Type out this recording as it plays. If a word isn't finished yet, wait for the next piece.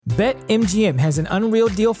BetMGM has an unreal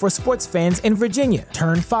deal for sports fans in Virginia.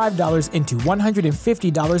 Turn $5 into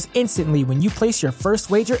 $150 instantly when you place your first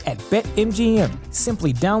wager at BetMGM.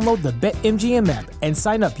 Simply download the BetMGM app and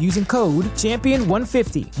sign up using code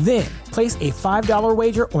Champion150. Then, place a $5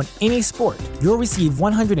 wager on any sport. You'll receive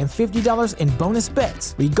 $150 in bonus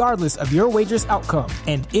bets, regardless of your wager's outcome.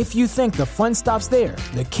 And if you think the fun stops there,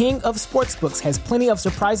 the King of Sportsbooks has plenty of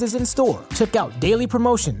surprises in store. Check out daily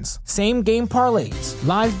promotions, same-game parlays,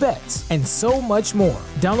 live bets, and so much more.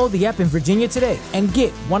 Download the app in Virginia today and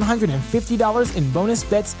get $150 in bonus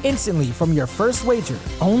bets instantly from your first wager.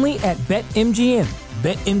 Only at BetMGM.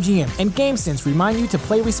 BetMGM and GameSense remind you to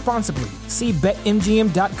play responsibly. See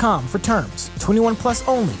BetMGM.com for terms. 21 plus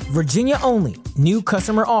only. Virginia only. New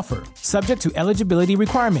customer offer. Subject to eligibility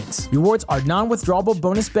requirements. Rewards are non-withdrawable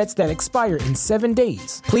bonus bets that expire in 7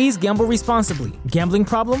 days. Please gamble responsibly. Gambling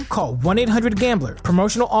problem? Call 1-800-GAMBLER.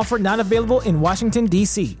 Promotional offer not available in Washington,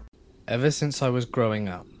 D.C. Ever since I was growing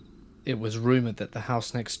up, it was rumored that the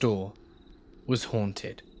house next door was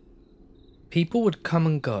haunted. People would come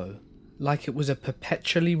and go like it was a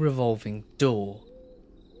perpetually revolving door.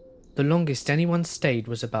 The longest anyone stayed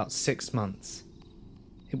was about 6 months.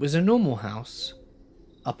 It was a normal house,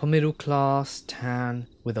 upper middle class, tan,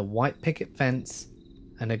 with a white picket fence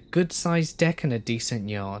and a good-sized deck and a decent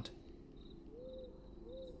yard.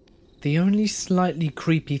 The only slightly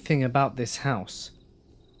creepy thing about this house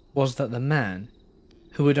was that the man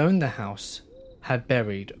who had owned the house had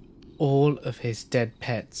buried all of his dead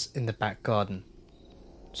pets in the back garden.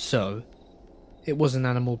 So, it was an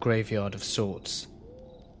animal graveyard of sorts.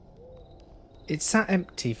 It sat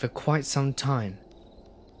empty for quite some time,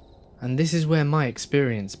 and this is where my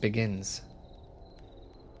experience begins.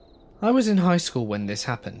 I was in high school when this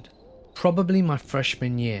happened, probably my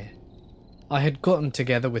freshman year. I had gotten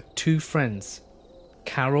together with 2 friends,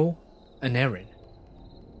 Carol and Erin,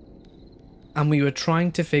 and we were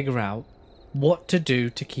trying to figure out what to do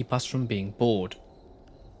to keep us from being bored.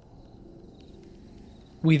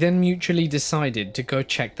 We then mutually decided to go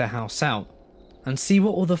check the house out and see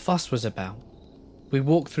what all the fuss was about. We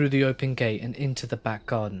walked through the open gate and into the back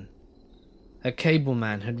garden. A cable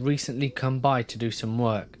man had recently come by to do some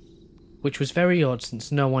work, which was very odd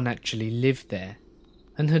since no one actually lived there,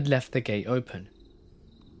 and had left the gate open.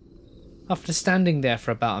 After standing there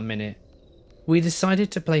for about a minute, we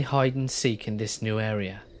decided to play hide and seek in this new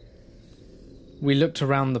area. We looked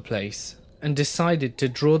around the place and decided to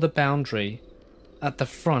draw the boundary at the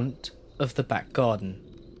front of the back garden.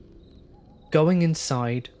 Going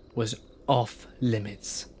inside was off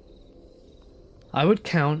limits. I would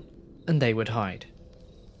count and they would hide.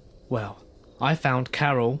 Well, I found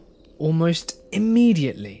Carol almost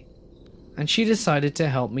immediately, and she decided to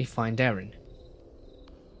help me find Erin.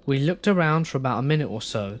 We looked around for about a minute or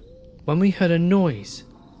so when we heard a noise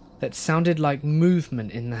that sounded like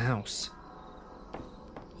movement in the house,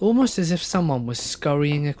 almost as if someone was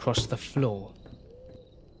scurrying across the floor.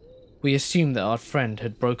 We assumed that our friend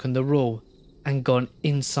had broken the rule and gone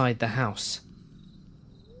inside the house.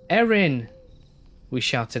 "Erin!" we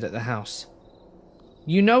shouted at the house.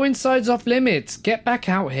 "You know inside's off limits, get back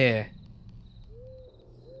out here."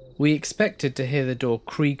 We expected to hear the door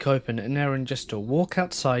creak open and Erin just to walk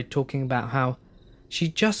outside talking about how she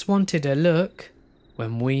just wanted a look,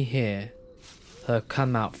 when we hear her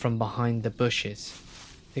come out from behind the bushes,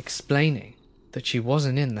 explaining that she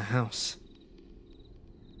wasn't in the house.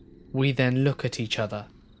 We then look at each other,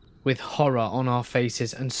 with horror on our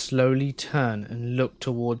faces, and slowly turn and look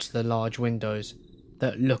towards the large windows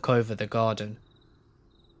that look over the garden.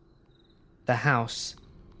 The house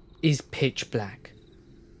is pitch black,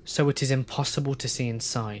 so it is impossible to see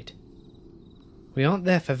inside. We aren't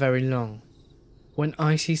there for very long when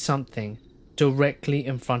I see something directly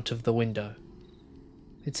in front of the window.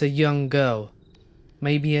 It's a young girl,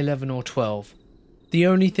 maybe 11 or 12. The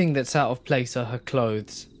only thing that's out of place are her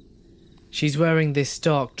clothes. She's wearing this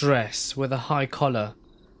dark dress with a high collar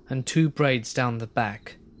and 2 braids down the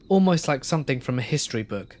back, almost like something from a history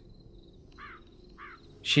book.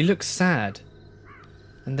 She looks sad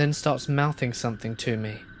and then starts mouthing something to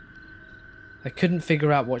me. I couldn't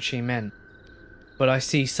figure out what she meant, but I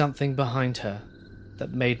see something behind her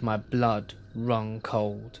that made my blood run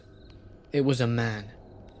cold. It was a man,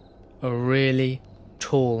 a really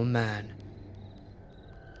tall man.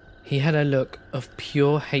 He had a look of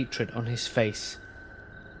pure hatred on his face.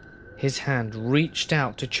 His hand reached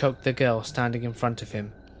out to choke the girl standing in front of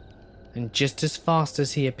him, and just as fast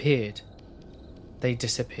as he appeared, they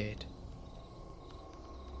disappeared.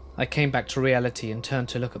 I came back to reality and turned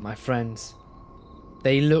to look at my friends.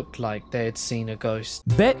 They looked like they had seen a ghost.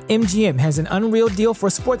 BetMGM has an unreal deal for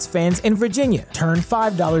sports fans in Virginia. Turn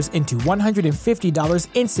 $5 into $150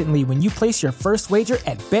 instantly when you place your first wager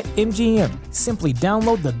at BetMGM. Simply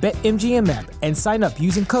download the BetMGM app and sign up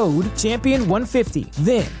using code Champion150.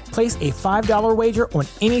 Then, place a $5 wager on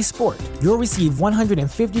any sport. You'll receive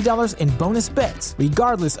 $150 in bonus bets,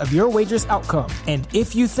 regardless of your wager's outcome. And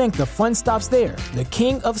if you think the fun stops there, the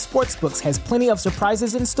King of Sportsbooks has plenty of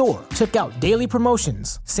surprises in store. Check out daily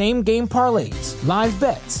promotions, same-game parlays, live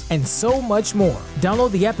bets, and so much more.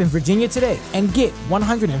 Download the app in Virginia today and get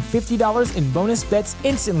 $150 in bonus bets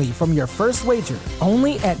instantly from your first wager.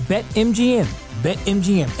 Only at BetMGM.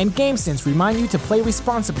 BetMGM and GameSense remind you to play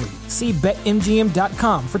responsibly. See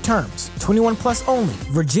BetMGM.com for terms. 21 plus only.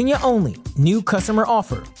 Virginia only. New customer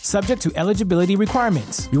offer. Subject to eligibility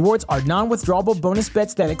requirements. Rewards are non-withdrawable bonus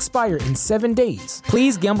bets that expire in 7 days.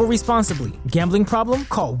 Please gamble responsibly. Gambling problem?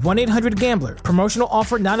 Call 1-800-GAMBLER. Promotional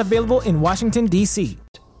offer not available in Washington, D.C.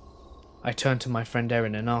 I turned to my friend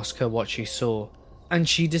Erin and asked her what she saw, and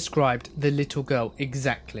she described the little girl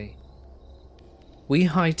exactly. We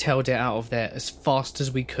hightailed it out of there as fast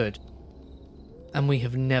as we could, and we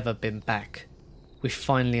have never been back. We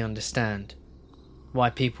finally understand why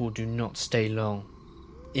people do not stay long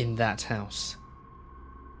in that house.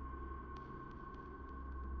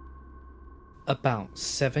 About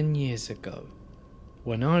 7 years ago,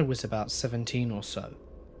 when I was about 17 or so,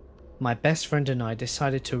 my best friend and I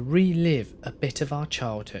decided to relive a bit of our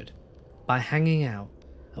childhood by hanging out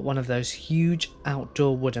at one of those huge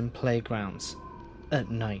outdoor wooden playgrounds at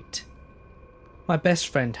night. My best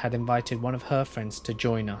friend had invited one of her friends to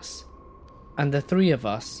join us, and the three of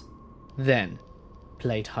us then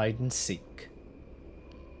played hide and seek.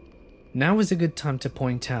 Now is a good time to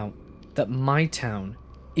point out that my town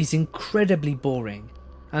is incredibly boring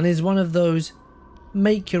and is one of those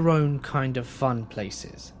make your own kind of fun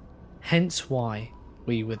places, hence why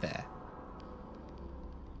we were there.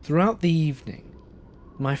 Throughout the evening,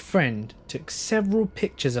 my friend took several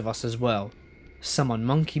pictures of us as well, some on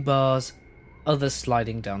monkey bars, others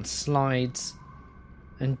sliding down slides,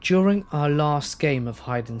 and during our last game of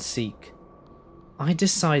hide and seek, I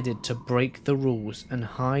decided to break the rules and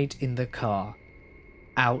hide in the car,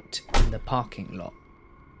 out in the parking lot.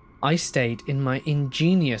 I stayed in my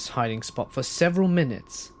ingenious hiding spot for several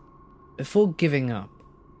minutes before giving up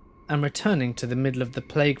and returning to the middle of the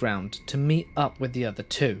playground to meet up with the other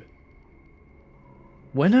two.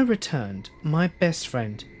 When I returned, my best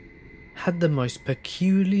friend had the most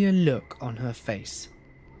peculiar look on her face.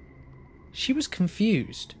 She was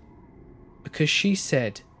confused because she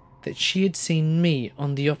said that she had seen me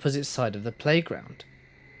on the opposite side of the playground.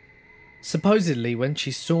 Supposedly, when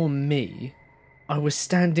she saw me, I was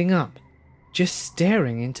standing up, just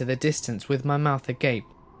staring into the distance with my mouth agape,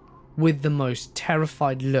 with the most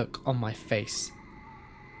terrified look on my face.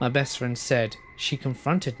 My best friend said she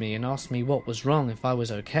confronted me and asked me what was wrong, if I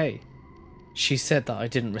was okay. She said that I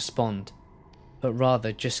didn't respond, but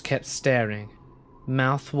rather just kept staring,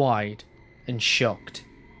 mouth wide and shocked.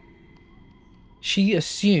 She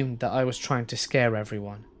assumed that I was trying to scare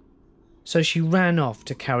everyone, so she ran off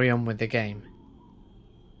to carry on with the game.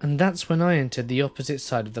 And that's when I entered the opposite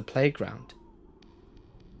side of the playground.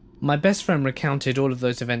 My best friend recounted all of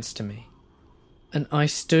those events to me, and I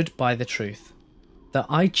stood by the truth that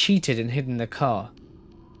I cheated and hid in the car.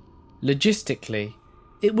 Logistically,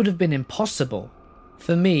 it would have been impossible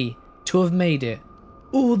for me to have made it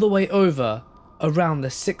all the way over around the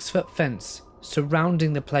 6-foot fence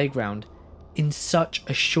surrounding the playground in such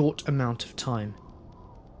a short amount of time.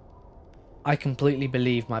 I completely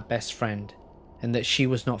believe my best friend and that she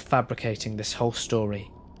was not fabricating this whole story,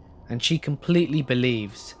 and she completely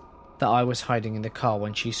believes that I was hiding in the car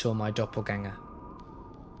when she saw my doppelganger.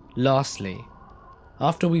 Lastly,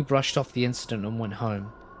 after we brushed off the incident and went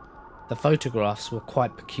home, the photographs were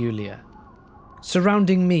quite peculiar.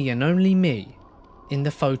 Surrounding me and only me in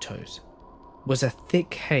the photos was a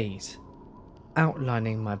thick haze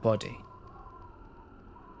outlining my body.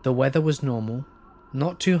 The weather was normal,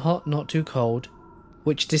 not too hot, not too cold,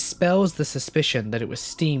 which dispels the suspicion that it was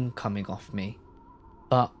steam coming off me,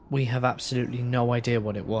 but we have absolutely no idea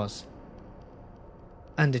what it was.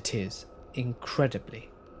 And it is incredibly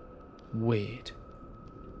weird.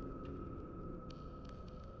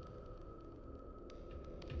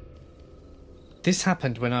 This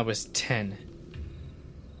happened when I was 10.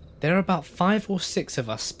 There are about 5 or 6 of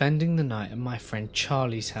us spending the night at my friend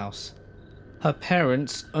Charlie's house. Her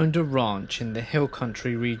parents owned a ranch in the hill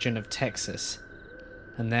country region of Texas,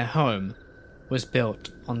 and their home was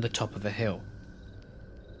built on the top of a hill.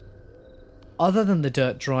 Other than the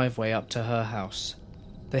dirt driveway up to her house,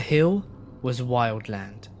 the hill was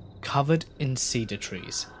wildland, covered in cedar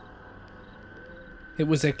trees. It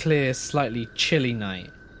was a clear, slightly chilly night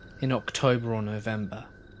in October or November,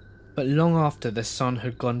 but long after the sun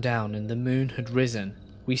had gone down and the moon had risen,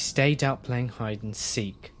 we stayed out playing hide and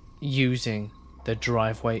seek, using the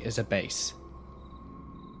driveway as a base.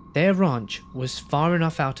 Their ranch was far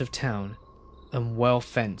enough out of town and well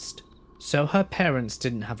fenced, so her parents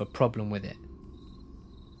didn't have a problem with it.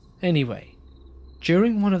 Anyway,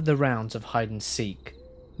 during one of the rounds of hide and seek,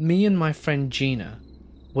 me and my friend Gina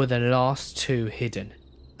were the last two hidden,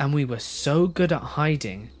 and we were so good at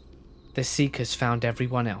hiding, the seekers found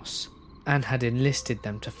everyone else and had enlisted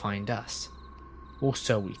them to find us. Or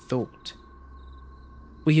so we thought.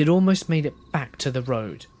 We had almost made it back to the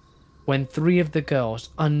road when three of the girls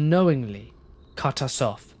unknowingly cut us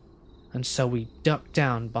off, and so we ducked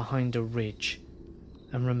down behind a ridge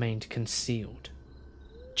and remained concealed.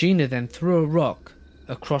 Gina then threw a rock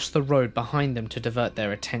across the road behind them to divert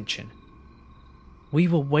their attention. We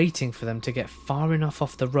were waiting for them to get far enough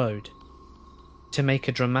off the road to make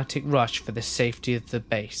a dramatic rush for the safety of the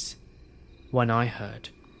base when I heard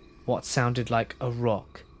what sounded like a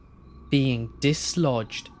rock being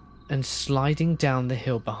dislodged and sliding down the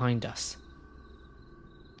hill behind us.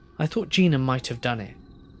 I thought Gina might have done it,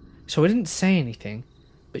 so I didn't say anything,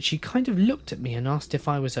 but she kind of looked at me and asked if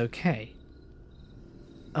I was okay.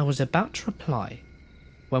 I was about to reply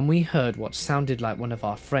when we heard what sounded like one of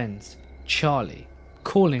our friends, Charlie,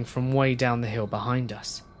 calling from way down the hill behind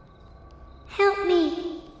us. Help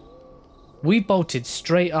me! We bolted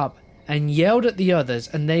straight up and yelled at the others,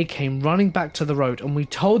 and they came running back to the road, and we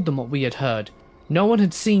told them what we had heard. No one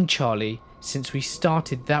had seen Charlie since we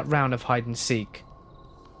started that round of hide and seek.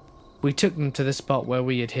 We took them to the spot where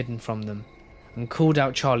we had hidden from them and called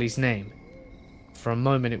out Charlie's name. For a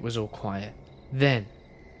moment it was all quiet. Then,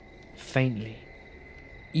 faintly,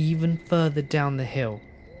 even further down the hill,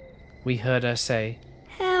 we heard her say,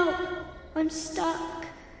 Help! I'm stuck.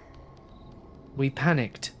 We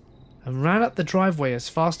panicked and ran up the driveway as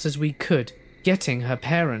fast as we could, getting her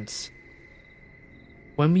parents.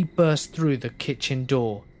 When we burst through the kitchen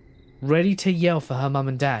door, ready to yell for her mum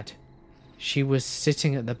and dad, she was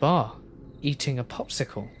sitting at the bar, eating a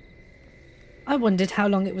popsicle. I wondered how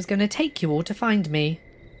long it was going to take you all to find me,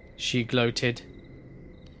 she gloated.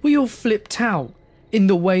 We all flipped out in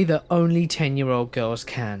the way that only 10-year-old girls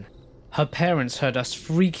can. Her parents heard us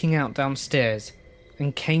freaking out downstairs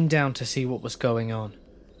and came down to see what was going on.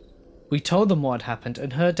 We told them what had happened,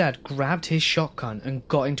 and her dad grabbed his shotgun and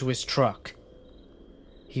got into his truck.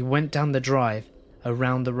 He went down the drive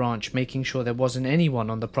around the ranch, making sure there wasn't anyone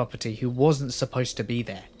on the property who wasn't supposed to be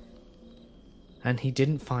there. And he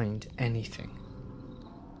didn't find anything.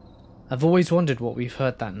 I've always wondered what we've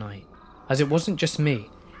heard that night, as it wasn't just me,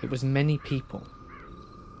 it was many people.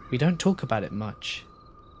 We don't talk about it much,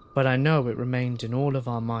 but I know it remained in all of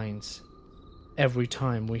our minds every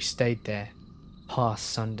time we stayed there past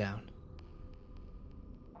sundown.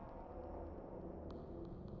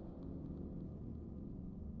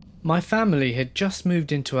 My family had just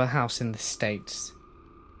moved into a house in the States.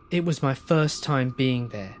 It was my first time being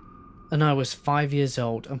there, and I was 5 years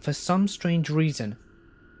old, and for some strange reason,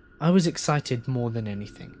 I was excited more than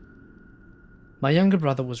anything. My younger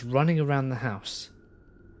brother was running around the house,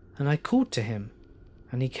 and I called to him,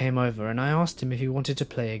 and he came over, and I asked him if he wanted to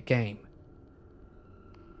play a game.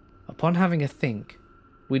 Upon having a think,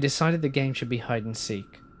 we decided the game should be hide and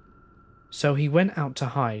seek. So he went out to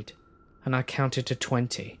hide, and I counted to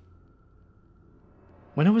 20.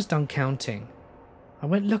 When I was done counting, I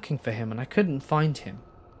went looking for him and I couldn't find him.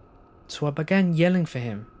 So I began yelling for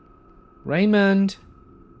him. Raymond!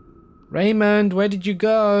 Raymond, where did you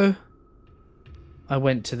go? I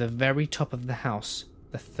went to the very top of the house,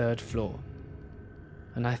 the 3rd floor,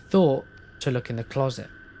 and I thought to look in the closet.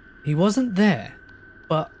 He wasn't there,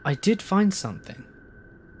 but I did find something.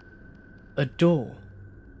 A door.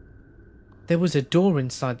 There was a door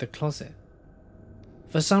inside the closet.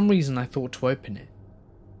 For some reason I thought to open it.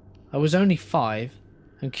 I was only 5,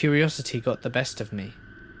 and curiosity got the best of me.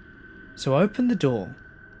 So I opened the door,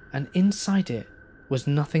 and inside it was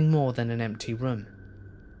nothing more than an empty room.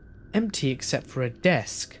 Empty except for a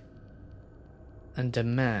desk, and a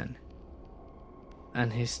man,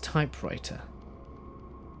 and his typewriter.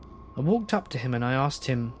 I walked up to him and I asked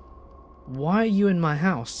him, "Why are you in my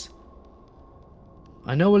house?"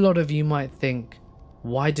 I know a lot of you might think,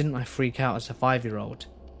 why didn't I freak out as a 5-year-old?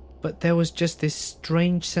 But there was just this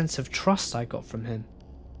strange sense of trust I got from him.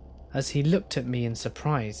 As he looked at me in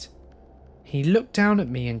surprise, he looked down at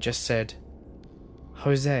me and just said,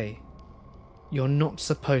 "Jose, you're not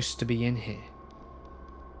supposed to be in here."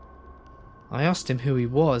 I asked him who he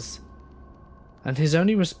was, and his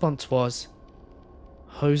only response was,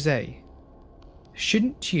 "Jose,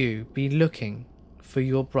 shouldn't you be looking for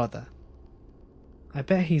your brother? I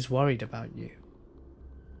bet he's worried about you."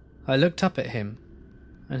 I looked up at him,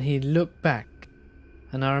 and he looked back,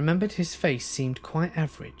 and I remembered his face seemed quite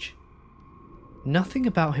average. Nothing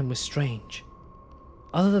about him was strange,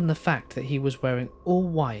 other than the fact that he was wearing all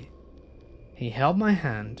white. He held my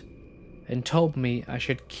hand and told me I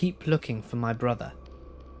should keep looking for my brother.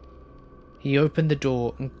 He opened the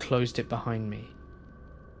door and closed it behind me.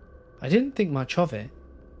 I didn't think much of it.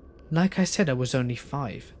 Like I said, I was only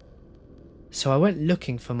 5. So I went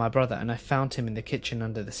looking for my brother and I found him in the kitchen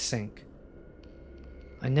under the sink.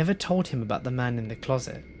 I never told him about the man in the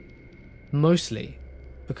closet, mostly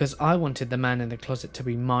because I wanted the man in the closet to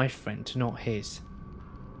be my friend, not his.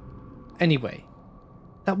 Anyway,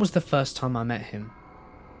 that was the first time I met him,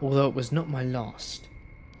 although it was not my last.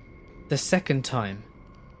 The second time,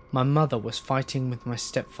 my mother was fighting with my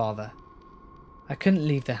stepfather. I couldn't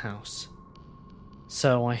leave the house,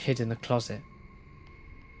 so I hid in the closet.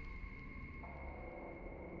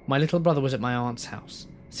 My little brother was at my aunt's house,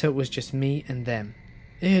 so it was just me and them.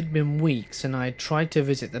 It had been weeks and I had tried to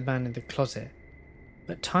visit the man in the closet,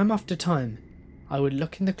 but time after time I would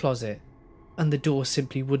look in the closet and the door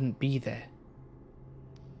simply wouldn't be there.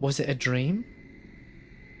 Was it a dream?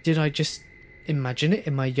 Did I just imagine it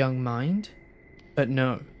in my young mind? But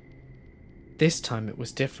no. This time it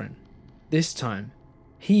was different. This time,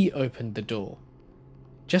 he opened the door.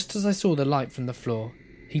 Just as I saw the light from the floor,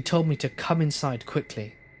 he told me to come inside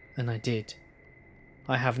quickly, and I did.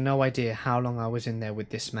 I have no idea how long I was in there with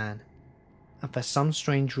this man, and for some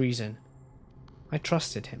strange reason, I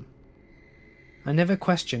trusted him. I never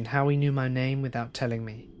questioned how he knew my name without telling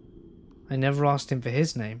me. I never asked him for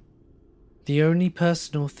his name. The only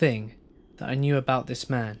personal thing that I knew about this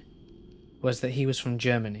man was that he was from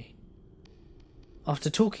Germany. After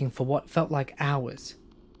talking for what felt like hours,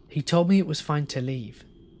 he told me it was fine to leave.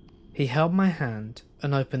 He held my hand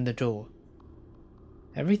and opened the door.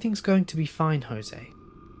 "Everything's going to be fine, Jose.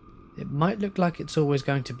 It might look like it's always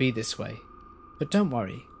going to be this way, but don't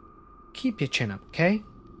worry. Keep your chin up, okay?"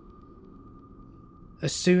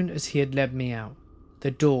 As soon as he had led me out,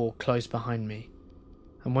 the door closed behind me,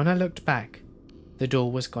 and when I looked back, the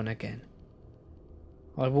door was gone again.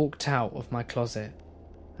 I walked out of my closet,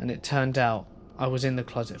 and it turned out I was in the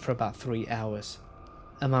closet for about 3 hours,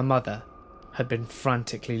 and my mother had been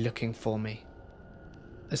frantically looking for me.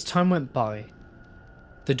 As time went by,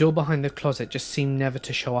 the door behind the closet just seemed never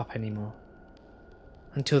to show up anymore.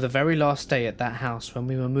 Until the very last day at that house when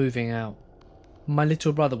we were moving out. My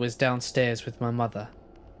little brother was downstairs with my mother,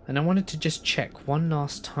 and I wanted to just check one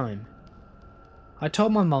last time. I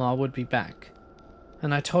told my mum I would be back,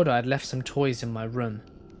 and I told her I'd left some toys in my room.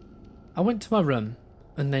 I went to my room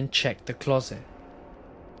and then checked the closet.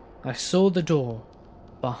 I saw the door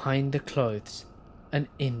behind the clothes and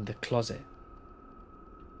in the closet.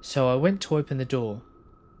 So I went to open the door,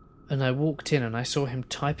 and I walked in and I saw him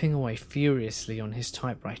typing away furiously on his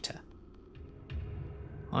typewriter.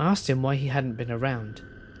 I asked him why he hadn't been around,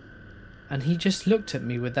 and he just looked at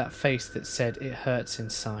me with that face that said it hurts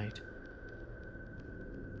inside.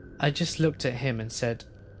 I just looked at him and said,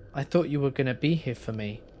 "I thought you were going to be here for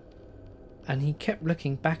me." And he kept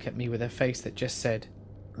looking back at me with a face that just said,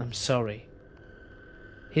 "I'm sorry."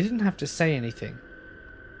 He didn't have to say anything.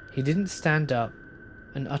 He didn't stand up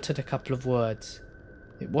and uttered a couple of words.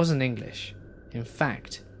 It wasn't English. In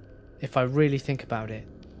fact, if I really think about it,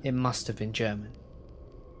 it must have been German.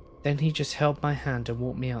 Then he just held my hand and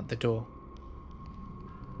walked me out the door.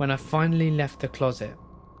 When I finally left the closet,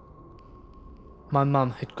 my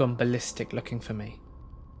mum had gone ballistic looking for me.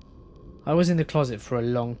 I was in the closet for a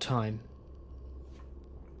long time.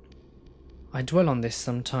 I dwell on this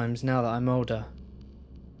sometimes now that I'm older.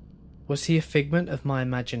 Was he a figment of my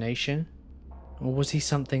imagination, or was he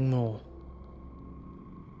something more?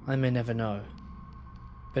 I may never know,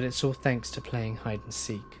 but it's all thanks to playing hide and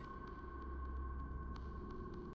seek.